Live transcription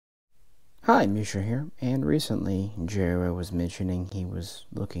Hi, Misha here, and recently Jero was mentioning he was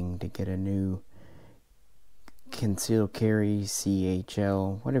looking to get a new concealed carry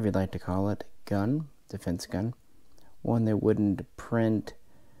CHL, whatever you'd like to call it, gun, defense gun, one that wouldn't print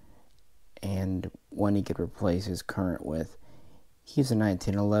and one he could replace his current with. He's a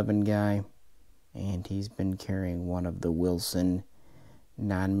 1911 guy, and he's been carrying one of the Wilson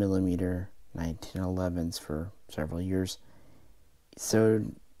 9mm 1911s for several years. So,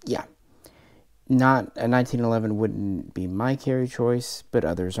 yeah. Not a 1911 wouldn't be my carry choice, but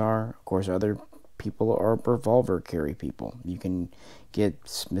others are. Of course, other people are revolver carry people. You can get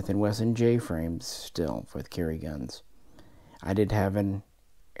Smith & Wesson J frames still with carry guns. I did have an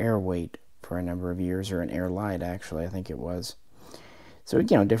airweight for a number of years, or an air light actually, I think it was. So,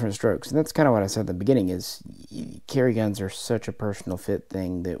 different strokes. And that's kind of what I said at the beginning is carry guns are such a personal fit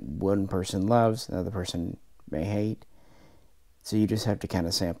thing that one person loves, another person may hate. So you just have to kind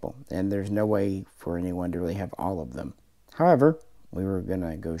of sample. And there's no way for anyone to really have all of them. However, we were going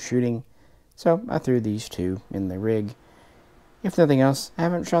to go shooting, so I threw these two in the rig. If nothing else, I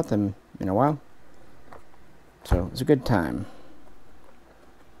haven't shot them in a while. So it was a good time.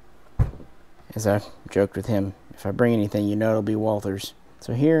 As I joked with him, if I bring anything, you know it'll be Walther's.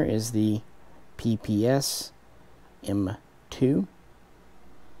 So here is the PPS-M2.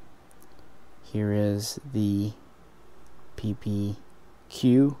 Here is the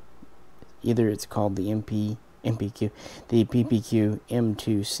PPQ, either it's called the the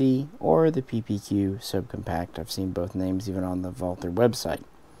PPQ-M2C or the PPQ subcompact. I've seen both names even on the Walther website.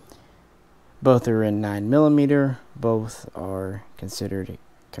 Both are in 9mm, both are considered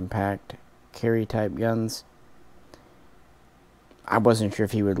compact carry type guns. I wasn't sure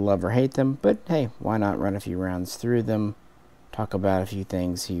if he would love or hate them, but hey, why not run a few rounds through them, talk about a few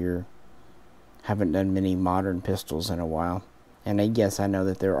things here. Haven't done many modern pistols in a while. And yes, I know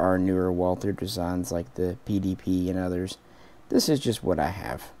that there are newer Walther designs like the PDP and others. This is just what I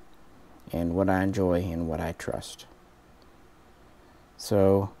have, and what I enjoy, and what I trust.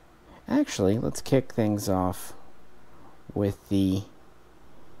 So, actually, let's kick things off with the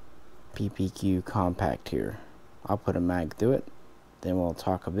PPQ compact here. I'll put a mag through it, then we'll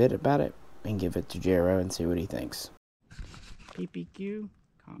talk a bit about it, and give it to Jero and see what he thinks. PPQ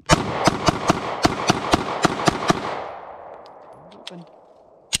compact. Open.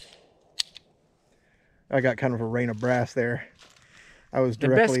 I got kind of a rain of brass there. I was the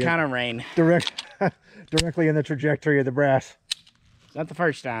best kind of rain. Directly in the trajectory of the brass. Not the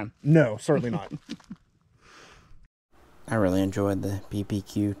first time. No, certainly not. I really enjoyed the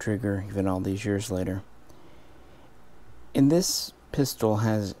PPQ trigger even all these years later. And this pistol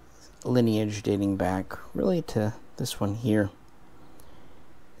has lineage dating back really to this one here.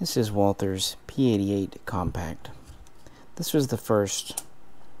 This is Walther's P88 compact. This was the first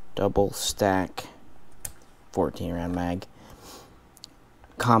double stack 14 round mag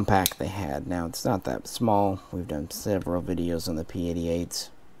compact they had. Now it's not that small. We've done several videos on the P88s.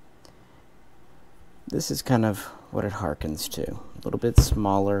 This is kind of what it harkens to. A little bit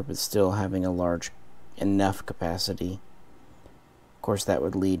smaller, but still having a large enough capacity. Of course, that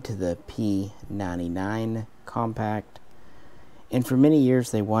would lead to the P99 compact. And for many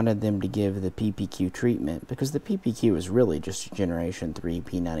years, they wanted them to give the PPQ treatment, because the PPQ is really just a Generation 3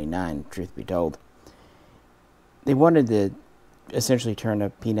 P99, truth be told. They wanted to essentially turn a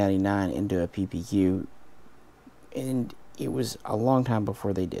P99 into a PPQ, and it was a long time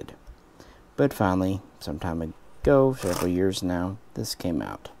before they did. But finally, some time ago, several years now, this came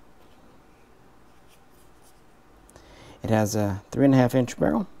out. It has a 3.5-inch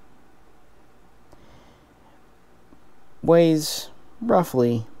barrel. Weighs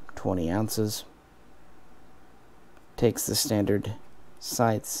roughly 20 ounces. Takes the standard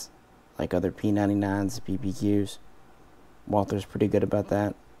sights like other P99s, PPQs. Walther's pretty good about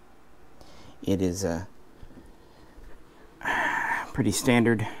that. It is a pretty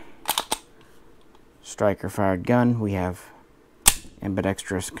standard striker fired gun. We have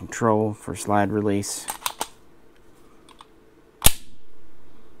ambidextrous control for slide release.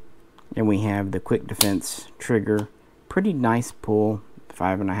 And we have the quick defense trigger. Pretty nice pull,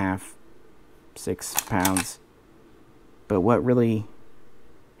 5.5, 6 pounds. But what really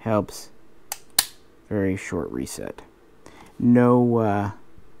helps, very short reset. No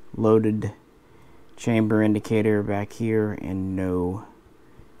loaded chamber indicator back here, and no,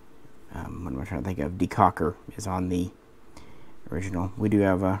 what am I trying to think of, decocker is on the original. We do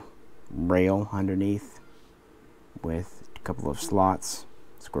have a rail underneath with a couple of slots,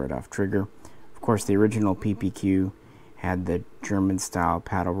 squared off trigger. Of course, the original PPQ had the German style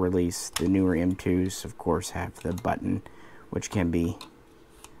paddle release. The newer M2s, of course, have the button, which can be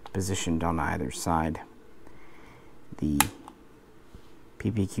positioned on either side. The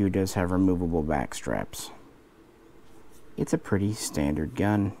PPQ does have removable back straps. It's a pretty standard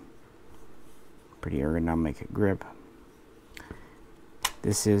gun, pretty ergonomic grip.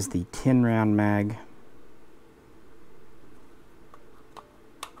 This is the 10-round mag,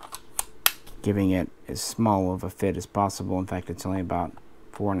 giving it as small of a fit as possible. In fact, it's only about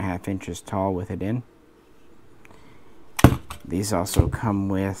 4.5 inches tall with it in. These also come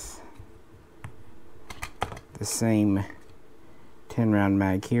with the same 10-round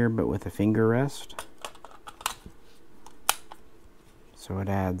mag here, but with a finger rest. So it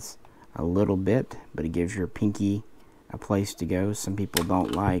adds a little bit, but it gives your pinky a place to go. Some people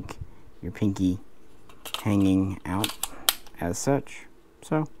don't like your pinky hanging out as such,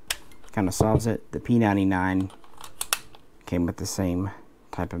 so kind of solves it. The P99 came with the same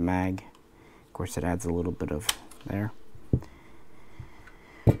type of mag. Of course, it adds a little bit of there.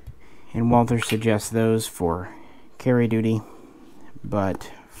 And Walther suggests those for carry duty, but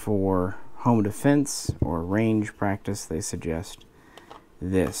for home defense or range practice, they suggest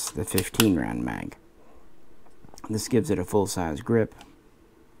this, the 15-round mag. This gives it a full-size grip,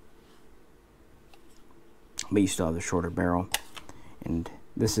 but you still have the shorter barrel. And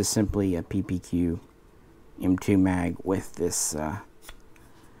this is simply a PPQ-M2 mag with this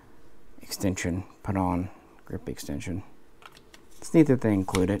extension put on, grip extension. It's neat that they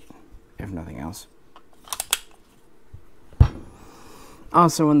include it, if nothing else.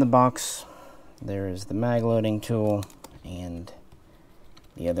 Also in the box, there is the mag loading tool and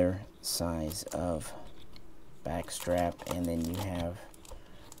the other size of back strap, and then you have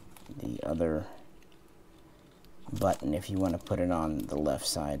the other button if you want to put it on the left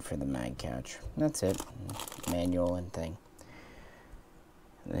side for the mag catch. That's it. Manual and thing.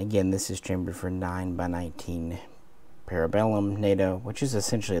 And again, this is chambered for 9x19 Parabellum NATO, which is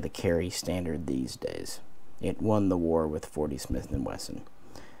essentially the carry standard these days. It won the war with 40 Smith & Wesson.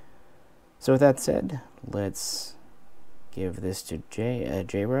 So with that said, let's give this to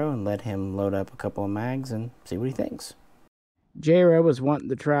J-Ro and let him load up a couple of mags and see what he thinks. J-Ro was wanting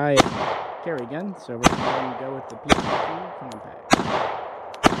to try a carry gun, so we're going to go with the PPQ Compact.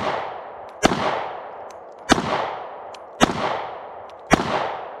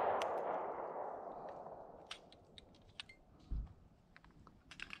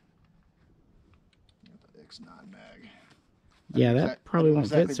 X9 mag. Yeah, that probably won't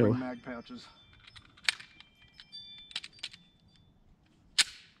fit so. Mag pouches.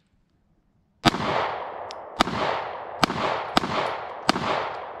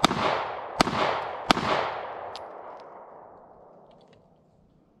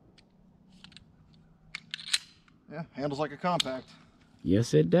 Yeah, handles like a compact.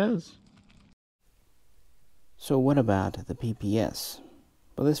 Yes, it does. So what about the PPS?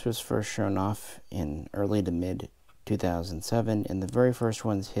 Well, this was first shown off in early to mid 2007, and the very first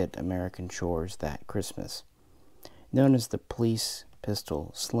ones hit American shores that Christmas. Known as the Police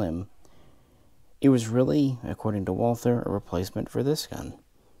Pistol Slim, it was really, according to Walther, a replacement for this gun,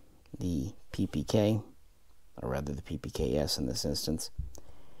 the PPK, or rather the PPK-S in this instance.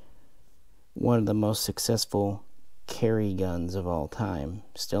 One of the most successful carry guns of all time,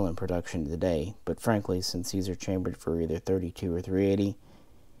 still in production today, but frankly, since these are chambered for either 32 or 380,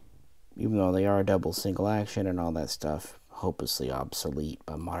 even though they are double single action and all that stuff, hopelessly obsolete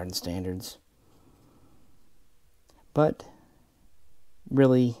by modern standards. But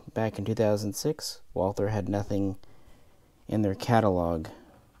really, back in 2006, Walther had nothing in their catalog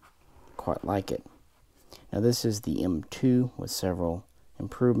quite like it. Now this is the M2 with several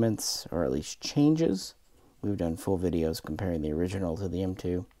improvements, or at least changes. We've done full videos comparing the original to the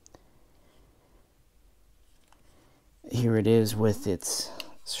M2. Here it is with its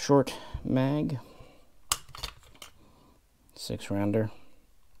short mag, 6-rounder.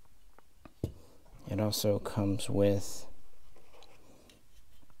 It also comes with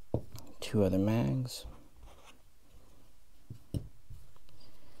 2 other mags.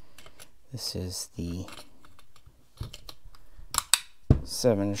 This is the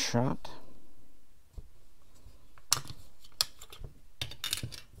 7-shot.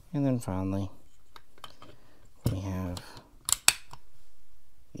 And then finally, we have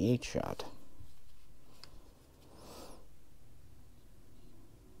the 8-shot.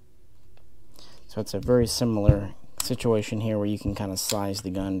 So it's a very similar situation here where you can kind of size the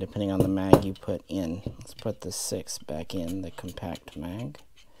gun depending on the mag you put in. Let's put the 6 back in, the compact mag.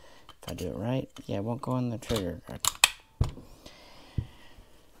 If I do it right, yeah, it won't go on the trigger guard.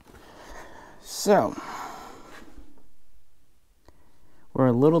 So, we're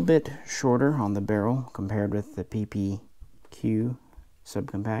a little bit shorter on the barrel compared with the PPQ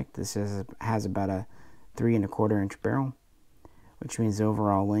subcompact. This has about a 3 1/4 inch barrel, which means the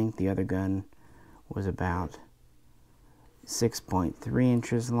overall length, the other gun was about 6.3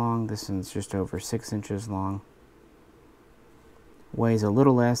 inches long. This one's just over 6 inches long. Weighs a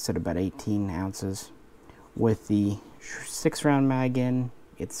little less at about 18 ounces. With the 6-round mag in,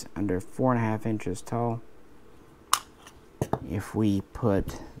 it's under 4.5 inches tall. If we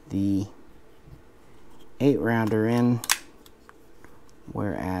put the 8-rounder in,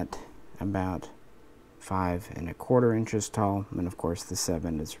 we're at about 5 1/4 inches tall, and of course the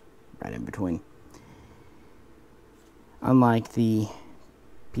 7 is right in between. Unlike the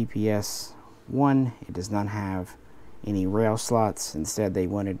PPS-1, it does not have any rail slots. Instead, they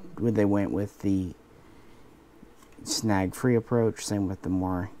went with the snag-free approach. Same with the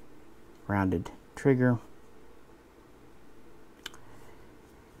more rounded trigger. It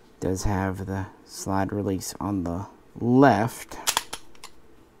does have the slide release on the left,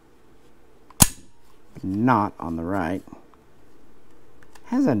 not on the right.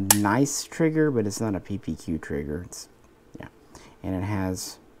 Has a nice trigger, but it's not a PPQ trigger. And it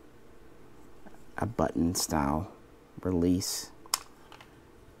has a button style release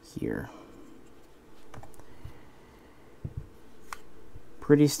here.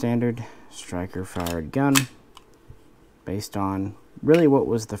 Pretty standard striker fired gun, based on really what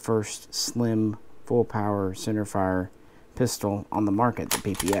was the first slim full power center fire pistol on the market, the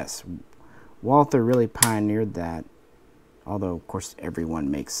PPS. Walther really pioneered that, although of course everyone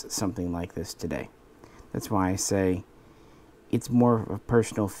makes something like this today. That's why I say it's more of a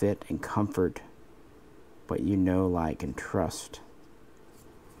personal fit and comfort, but you know, like, and trust.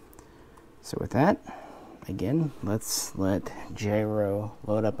 So with that, again, let's let J-Ro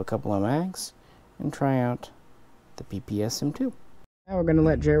load up a couple of mags and try out the PPS-M2. Now we're going to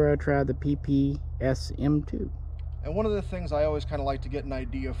let J-Ro try the PPS-M2. And one of the things I always kind of like to get an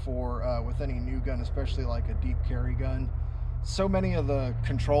idea for with any new gun, especially like a deep carry gun, so many of the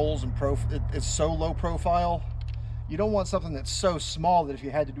controls and it's so low profile. You don't want something that's so small that if you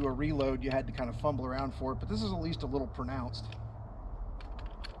had to do a reload, you had to kind of fumble around for it, but this is at least a little pronounced.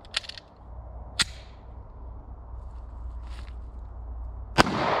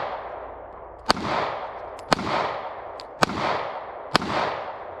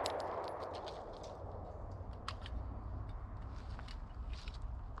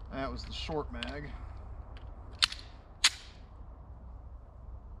 That was the short mag.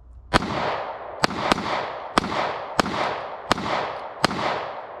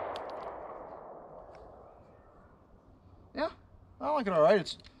 Yeah, I like it all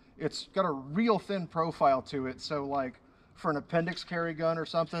right. It's got a real thin profile to it, so like for an appendix carry gun or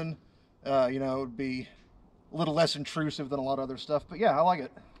something, you know, it would be a little less intrusive than a lot of other stuff. But yeah, I like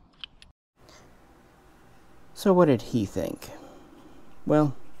it. So what did he think?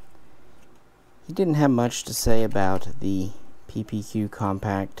 Well, he didn't have much to say about the PPQ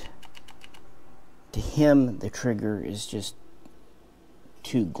compact. To him, the trigger is just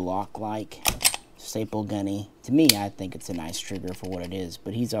too Glock-like, staple gunny. To me, I think it's a nice trigger for what it is,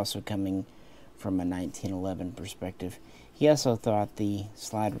 but he's also coming from a 1911 perspective. He also thought the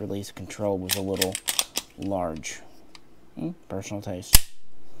slide release control was a little large. Personal taste.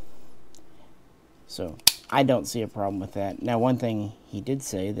 So I don't see a problem with that. Now, one thing he did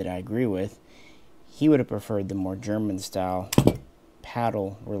say that I agree with, he would have preferred the more German style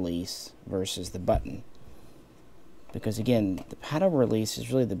paddle release versus the button. Because again, the paddle release is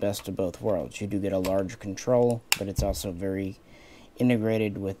really the best of both worlds. You do get a large control, but it's also very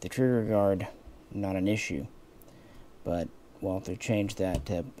integrated with the trigger guard, not an issue. But Walther changed that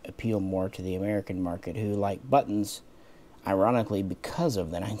to appeal more to the American market, who like buttons, ironically, because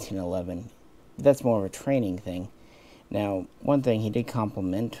of the 1911. That's more of a training thing. Now, one thing he did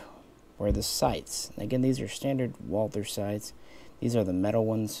compliment were the sights. Again, these are standard Walther sights. These are the metal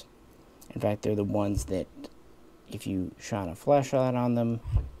ones. In fact, they're the ones that, if you shine a flashlight on them,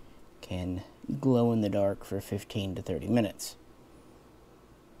 can glow in the dark for 15 to 30 minutes.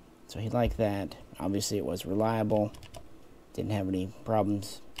 So he liked that. Obviously, it was reliable. Didn't have any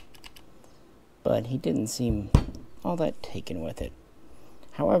problems. But he didn't seem all that taken with it.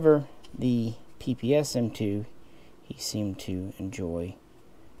 However, the PPS-M2, he seemed to enjoy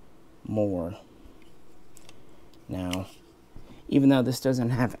more. Now, even though this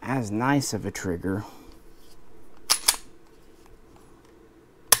doesn't have as nice of a trigger,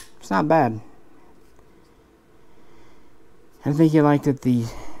 it's not bad. I think he liked that the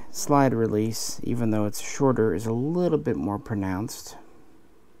slide release, even though it's shorter, is a little bit more pronounced.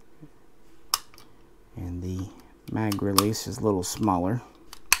 And the mag release is a little smaller.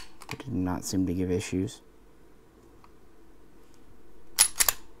 It did not seem to give issues.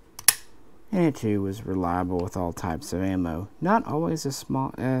 And it too was reliable with all types of ammo. Not always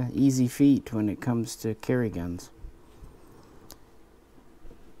a easy feat when it comes to carry guns.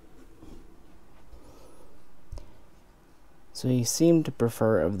 So he seemed to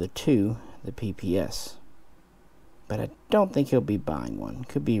prefer of the two, the PPS. But I don't think he'll be buying one.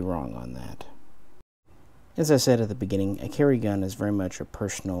 Could be wrong on that. As I said at the beginning, a carry gun is very much a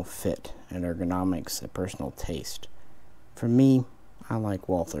personal fit, and ergonomics a personal taste. For me, I like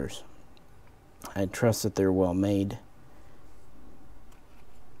Walthers. I trust that they're well made.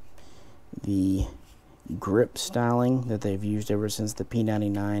 The grip styling that they've used ever since the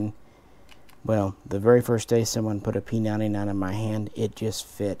P99, well, the very first day someone put a P99 in my hand, it just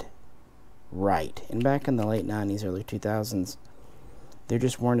fit right. And back in the late 90s, early 2000s, there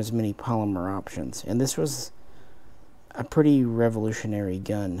just weren't as many polymer options. And this was a pretty revolutionary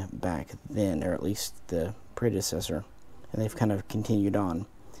gun back then, or at least the predecessor. And they've kind of continued on.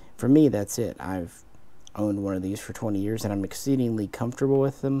 For me, that's it. I've owned one of these for 20 years, and I'm exceedingly comfortable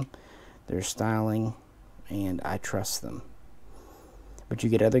with them. Their styling, and I trust them. But you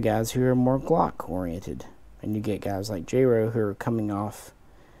get other guys who are more Glock oriented, and you get guys like J-Ro who are coming off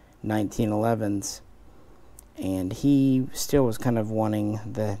 1911s, and he still was kind of wanting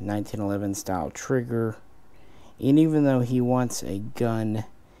the 1911 style trigger. And even though he wants a gun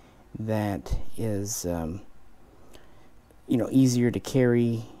that is easier to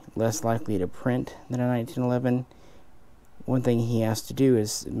carry, less likely to print than a 1911, one thing he has to do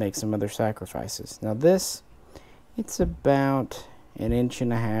is make some other sacrifices. Now this, it's about 1.5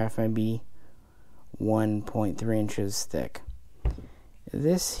 inches, maybe 1.3 inches thick.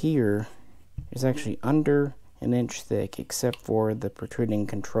 This here is actually under 1 inch thick, except for the protruding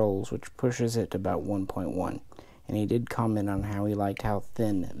controls, which pushes it to about 1.1. And he did comment on how he liked how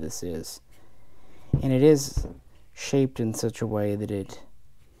thin this is. And it is shaped in such a way that it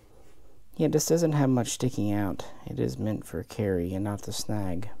just doesn't have much sticking out. It is meant for carry and not to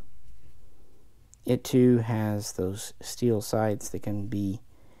snag. It too has those steel sights that can be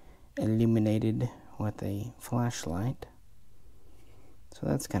illuminated with a flashlight. So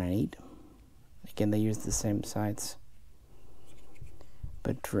that's kind of neat. Again, they use the same sights.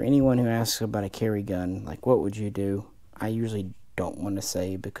 But for anyone who asks about a carry gun, like what would you do? I usually don't want to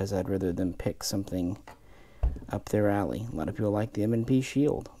say, because I'd rather them pick something up their alley. A lot of people like the M&P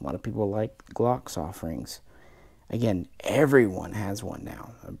Shield. A lot of people like Glock's offerings. Again, everyone has one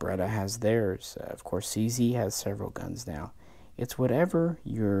now. Beretta has theirs. Of course, CZ has several guns now. It's whatever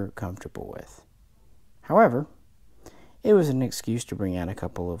you're comfortable with. However, it was an excuse to bring out a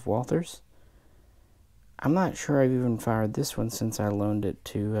couple of Walthers. I'm not sure I've even fired this one since I loaned it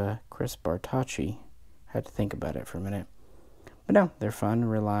to Chris Bartacci. Had to think about it for a minute. But no, they're fun,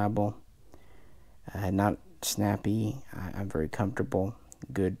 reliable, not snappy. I'm very comfortable.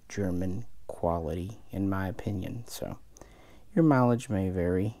 Good German quality, in my opinion. So your mileage may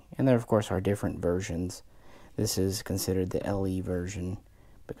vary, and there of course are different versions. This is considered the LE version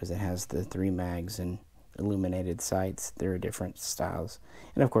because it has the 3 mags and illuminated sights. There are different styles,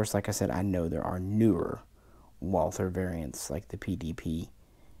 and of course, like I said, I know there are newer Walther variants like the PDP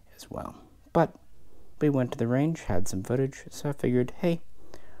as well. But we went to the range, had some footage, so I figured, hey,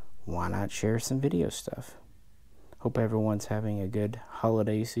 why not share some video stuff? Hope everyone's having a good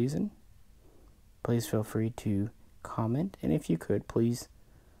holiday season. Please feel free to comment, and if you could, please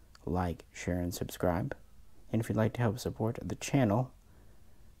like, share, and subscribe. And if you'd like to help support the channel,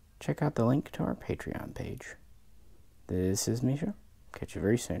 check out the link to our Patreon page. This is Misha. Catch you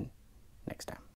very soon next time.